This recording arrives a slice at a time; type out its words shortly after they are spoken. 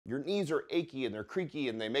your knees are achy and they're creaky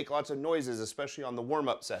and they make lots of noises, especially on the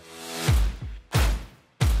warm-up set.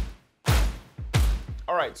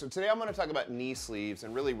 All right, so today I'm gonna talk about knee sleeves,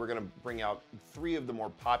 and really we're gonna bring out 3 of the more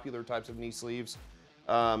popular types of knee sleeves.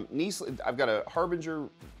 I've got a Harbinger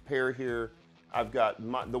pair here. I've got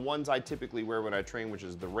the ones I typically wear when I train, which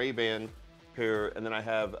is the Ray-Ban pair, and then I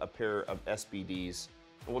have a pair of SBDs.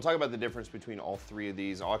 And we'll talk about the difference between all 3 of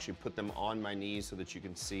these. I'll actually put them on my knees so that you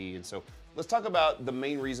can see. And so let's talk about the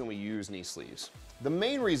main reason we use knee sleeves. The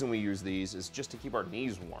main reason we use these is just to keep our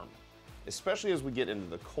knees warm, especially as we get into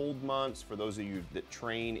the cold months. For those of you that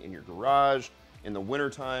train in your garage in the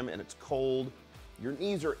wintertime and it's cold, your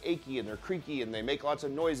knees are achy and they're creaky and they make lots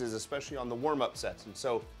of noises, especially on the warm-up sets. And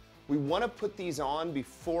so we want to put these on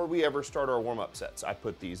before we ever start our warm-up sets. I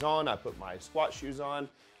put these on, I put my squat shoes on,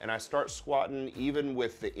 and I start squatting even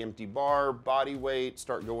with the empty bar, body weight,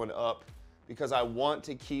 start going up, because I want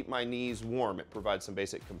to keep my knees warm. It provides some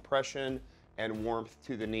basic compression and warmth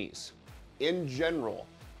to the knees. In general,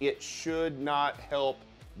 it should not help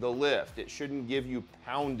the lift. It shouldn't give you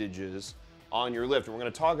poundages on your lift. And we're gonna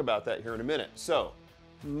talk about that here in a minute. So,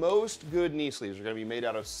 most good knee sleeves are gonna be made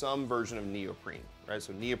out of some version of neoprene, right?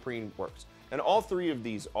 So neoprene works. And all 3 of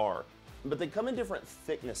these are, but they come in different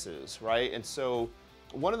thicknesses, right? And so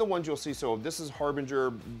one of the ones you'll see, so this is Harbinger,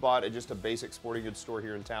 bought at just a basic sporting goods store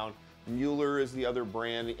here in town. Mueller is the other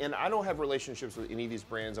brand, and I don't have relationships with any of these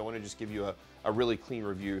brands. I wanna just give you a really clean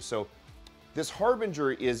review. So this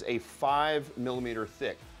Harbinger is a 5mm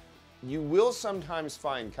thick. You will sometimes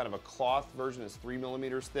find kind of a cloth version that's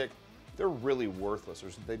 3mm thick. They're really worthless.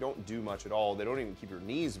 They don't do much at all. They don't even keep your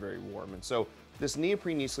knees very warm. And so this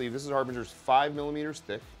neoprene knee sleeve, this is Harbinger's 5mm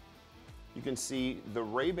thick. You can see the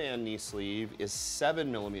Ray-Ban knee sleeve is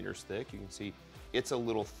 7mm thick. You can see it's a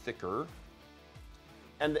little thicker.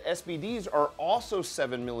 And the SBDs are also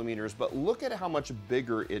 7mm, but look at how much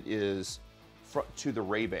bigger it is to the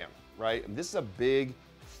Ray-Ban, right? This is a big,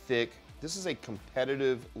 thick, this is a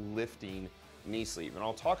competitive lifting knee sleeve. And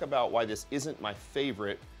I'll talk about why this isn't my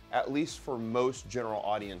favorite, at least for most general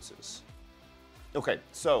audiences. Okay,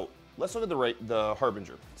 so let's look at the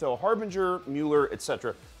Harbinger. So Harbinger, Mueller,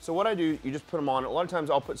 etc. So what I do, you just put them on. A lot of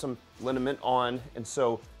times I'll put some liniment on, and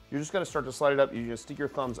so you're just gonna start to slide it up. You're gonna stick your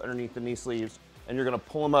thumbs underneath the knee sleeves, and you're gonna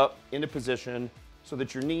pull them up into position so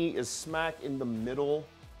that your knee is smack in the middle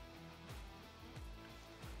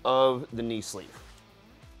of the knee sleeve.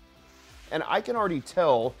 And I can already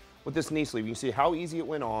tell with this knee sleeve, you can see how easy it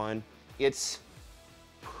went on. It's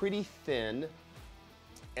pretty thin,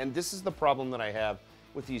 and this is the problem that I have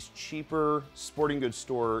with these cheaper sporting goods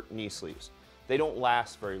store knee sleeves. They don't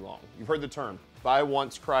last very long. You've heard the term, buy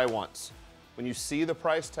once, cry once. When you see the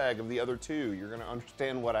price tag of the other 2, you're gonna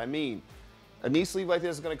understand what I mean. A knee sleeve like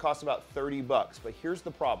this is gonna cost about 30 bucks, but here's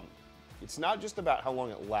the problem. It's not just about how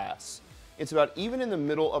long it lasts. It's about even in the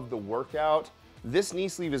middle of the workout, this knee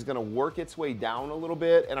sleeve is gonna work its way down a little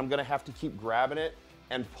bit, and I'm gonna have to keep grabbing it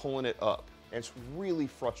and pulling it up. And it's really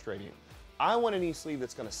frustrating. I want a knee sleeve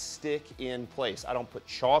that's gonna stick in place. I don't put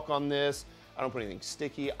chalk on this. I don't put anything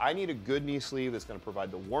sticky. I need a good knee sleeve that's gonna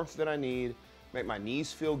provide the warmth that I need, make my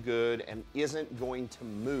knees feel good, and isn't going to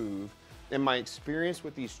move. And my experience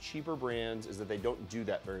with these cheaper brands is that they don't do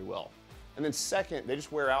that very well. And then second, they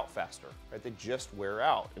just wear out faster, right? They just wear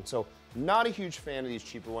out. And so, not a huge fan of these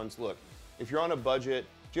cheaper ones. Look, if you're on a budget,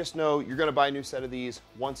 just know you're gonna buy a new set of these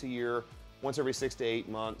once a year, once every 6 to 8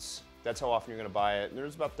 months. That's how often you're gonna buy it. And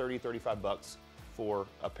there's about 30, 35 bucks for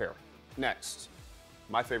a pair. Next,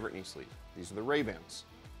 my favorite knee sleeve. These are the Ray-Bans.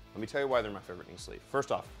 Let me tell you why they're my favorite knee sleeve.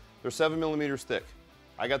 First off, they're 7mm thick.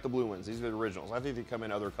 I got the blue ones. These are the originals. I think they come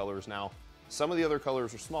in other colors now. Some of the other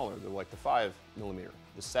colors are smaller. They're like the 5mm.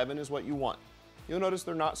 The 7 is what you want. You'll notice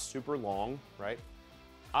they're not super long, right?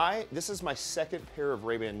 This is my second pair of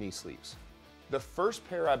Ray-Ban knee sleeves. The first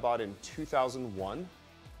pair I bought in 2001,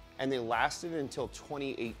 and they lasted until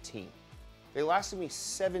 2018. They lasted me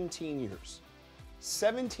 17 years.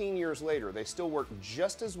 17 years later, they still work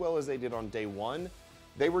just as well as they did on day 1.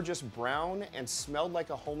 They were just brown and smelled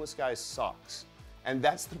like a homeless guy's socks. And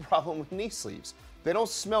that's the problem with knee sleeves. They don't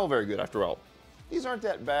smell very good after all. These aren't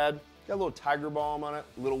that bad. Got a little tiger balm on it,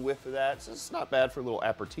 a little whiff of that. So it's not bad for a little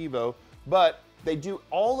aperitivo, but they do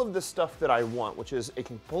all of the stuff that I want, which is it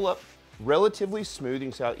can pull up relatively smooth. You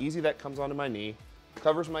can see how easy that comes onto my knee,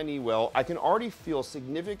 covers my knee well. I can already feel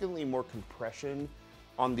significantly more compression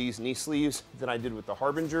on these knee sleeves than I did with the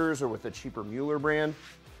Harbingers or with the cheaper Mueller brand.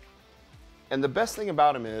 And the best thing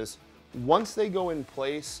about them is, once they go in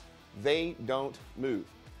place, they don't move.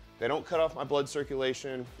 They don't cut off my blood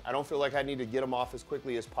circulation. I don't feel like I need to get them off as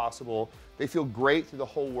quickly as possible. They feel great through the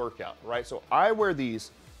whole workout, right? So I wear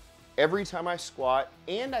these every time I squat,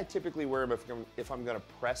 and I typically wear them if I'm gonna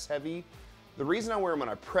press heavy. The reason I wear them when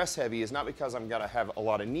I press heavy is not because I'm gonna have a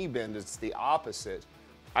lot of knee bend, it's the opposite.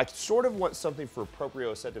 I sort of want something for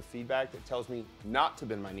proprioceptive feedback that tells me not to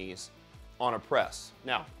bend my knees on a press.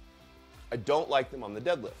 Now, I don't like them on the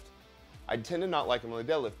deadlift. I tend to not like them on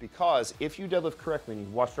the deadlift because if you deadlift correctly, and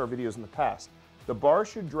you've watched our videos in the past, the bar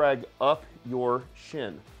should drag up your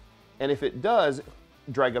shin. And if it does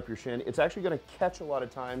drag up your shin, it's actually gonna catch a lot of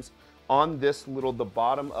times on this the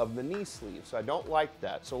bottom of the knee sleeve. So I don't like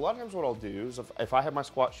that. So a lot of times what I'll do is if I have my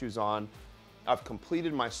squat shoes on, I've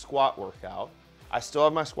completed my squat workout, I still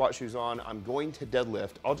have my squat shoes on, I'm going to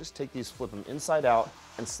deadlift, I'll just take these, flip them inside out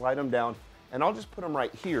and slide them down, and I'll just put them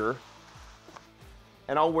right here,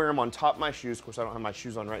 and I'll wear them on top of my shoes. Of course, I don't have my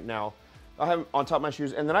shoes on right now. I'll have them on top of my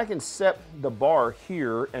shoes, and then I can set the bar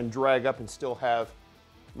here and drag up and still have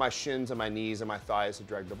my shins and my knees and my thighs to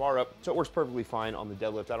drag the bar up. So it works perfectly fine on the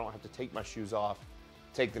deadlift. I don't have to take my shoes off,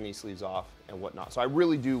 take the knee sleeves off, and whatnot. So I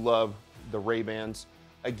really do love the Ray-Bans.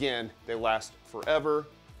 Again, they last forever.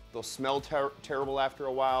 They'll smell terrible after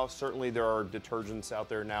a while. Certainly there are detergents out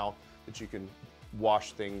there now that you can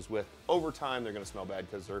wash things with. Over time, they're gonna smell bad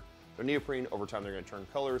because they're neoprene. Over time, they're gonna turn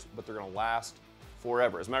colors, but they're gonna last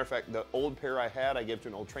forever. As a matter of fact, the old pair I had, I gave to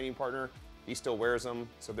an old training partner. He still wears them,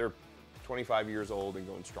 so they're 25 years old and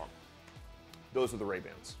going strong. Those are the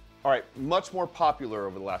Ray-Bans. All right, much more popular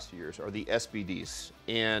over the last few years are the SBDs,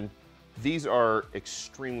 and these are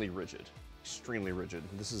extremely rigid, extremely rigid.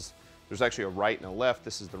 There's actually a right and a left.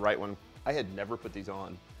 This is the right one. I had never put these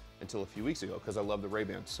on until a few weeks ago because I love the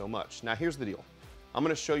Ray-Bans so much. Now here's the deal. I'm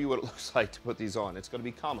gonna show you what it looks like to put these on. It's gonna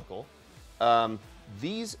be comical.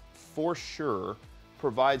 These for sure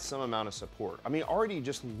provide some amount of support. I mean, already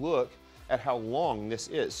just look at how long this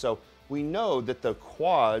is. So we know that the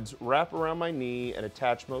quads wrap around my knee and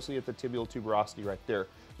attach mostly at the tibial tuberosity right there.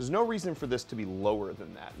 There's no reason for this to be lower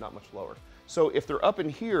than that, not much lower. So if they're up in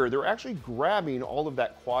here, they're actually grabbing all of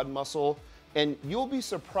that quad muscle, and you'll be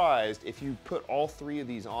surprised if you put all three of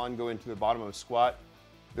these on, go into the bottom of a squat,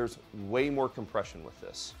 there's way more compression with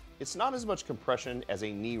this. It's not as much compression as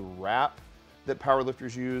a knee wrap that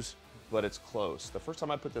powerlifters use, but it's close. The first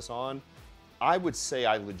time I put this on, I would say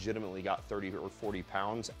I legitimately got 30 or 40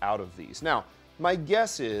 pounds out of these. Now, my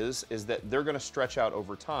guess is that they're gonna stretch out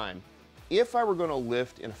over time. If I were gonna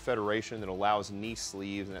lift in a federation that allows knee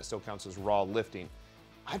sleeves and that still counts as raw lifting,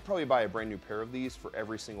 I'd probably buy a brand new pair of these for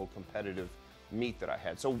every single competitive meet that I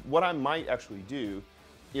had. So what I might actually do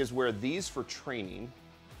is wear these for training,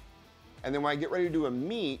 and then when I get ready to do a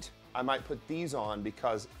meet, I might put these on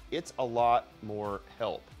because it's a lot more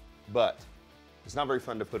help, but it's not very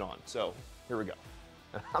fun to put on. So here we go.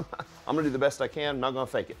 I'm gonna do the best I can, I'm not gonna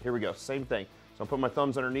fake it. Here we go, same thing. So I'm putting my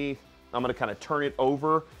thumbs underneath, I'm gonna kind of turn it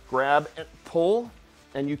over, grab and pull,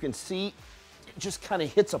 and you can see it just kind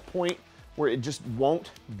of hits a point where it just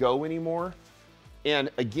won't go anymore.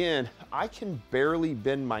 And again, I can barely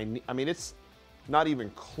bend my knee. I mean, it's not even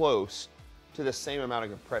close to the same amount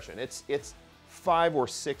of compression. It's 5 or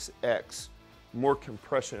 6x more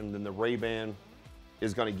compression than the Ray-Ban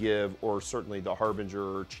is gonna give, or certainly the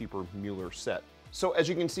Harbinger or cheaper Mueller set. So as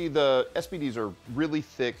you can see, the SBDs are really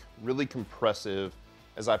thick, really compressive.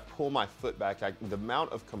 As I pull my foot back, the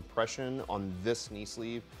amount of compression on this knee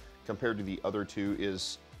sleeve compared to the other two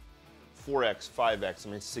is 4x, 5x, I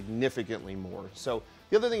mean, significantly more. So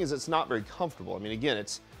the other thing is it's not very comfortable. I mean, again,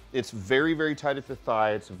 it's very, very tight at the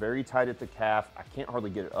thigh, it's very tight at the calf. I can't hardly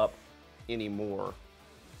get it up anymore.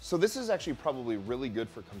 So this is actually probably really good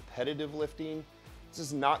for competitive lifting. This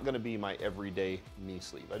is not gonna be my everyday knee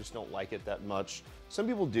sleeve. I just don't like it that much. Some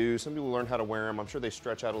people do, some people learn how to wear them. I'm sure they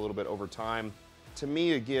stretch out a little bit over time. To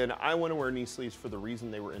me, again, I wanna wear knee sleeves for the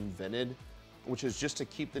reason they were invented, which is just to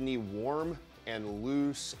keep the knee warm and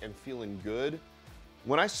loose and feeling good.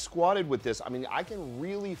 When I squatted with this, I mean, I can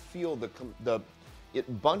really feel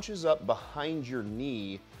it bunches up behind your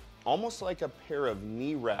knee, almost like a pair of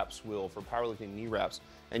knee wraps will for powerlifting knee wraps.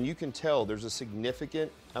 And you can tell there's a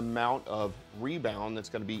significant amount of rebound that's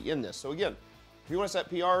gonna be in this. So again, if you wanna set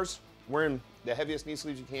PRs, wearing the heaviest knee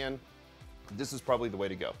sleeves you can, this is probably the way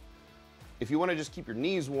to go. If you wanna just keep your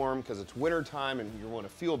knees warm because it's winter time and you wanna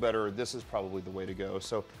feel better, this is probably the way to go.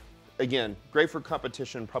 So again, great for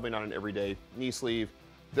competition, probably not an everyday knee sleeve.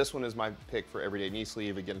 This one is my pick for everyday knee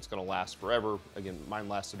sleeve. Again, it's gonna last forever. Again, mine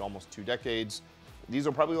lasted almost 2 decades. These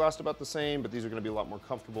will probably last about the same, but these are gonna be a lot more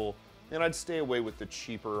comfortable. And I'd stay away with the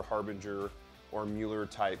cheaper Harbinger or Mueller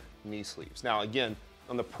type knee sleeves. Now again,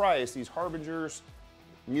 on the price, these Harbingers,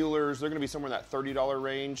 Muellers, they're gonna be somewhere in that $30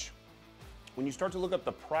 range. When you start to look up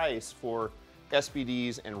the price for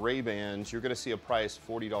SBDs and Ray-Bans, you're gonna see a price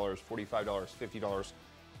 $40, $45, $50.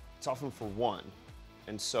 it's often for one.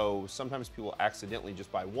 And so sometimes people accidentally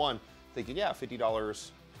just buy one, thinking, yeah, $50,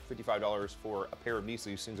 $55 for a pair of knee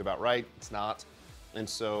sleeves seems about right. It's not. And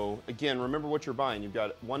so again, remember what you're buying. You've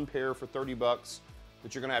got one pair for 30 bucks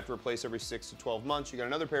that you're gonna have to replace every 6 to 12 months. You got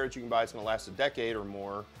another pair that you can buy, it's gonna last a decade or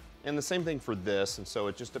more. And the same thing for this. And so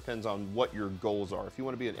it just depends on what your goals are. If you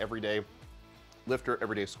wanna be an everyday lifter,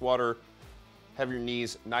 everyday squatter, have your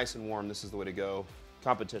knees nice and warm, this is the way to go.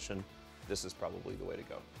 Competition, this is probably the way to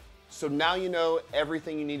go. So now you know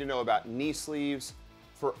everything you need to know about knee sleeves.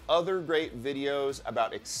 For other great videos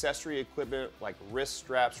about accessory equipment like wrist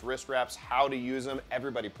wraps, how to use them,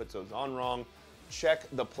 everybody puts those on wrong. Check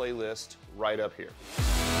the playlist right up here.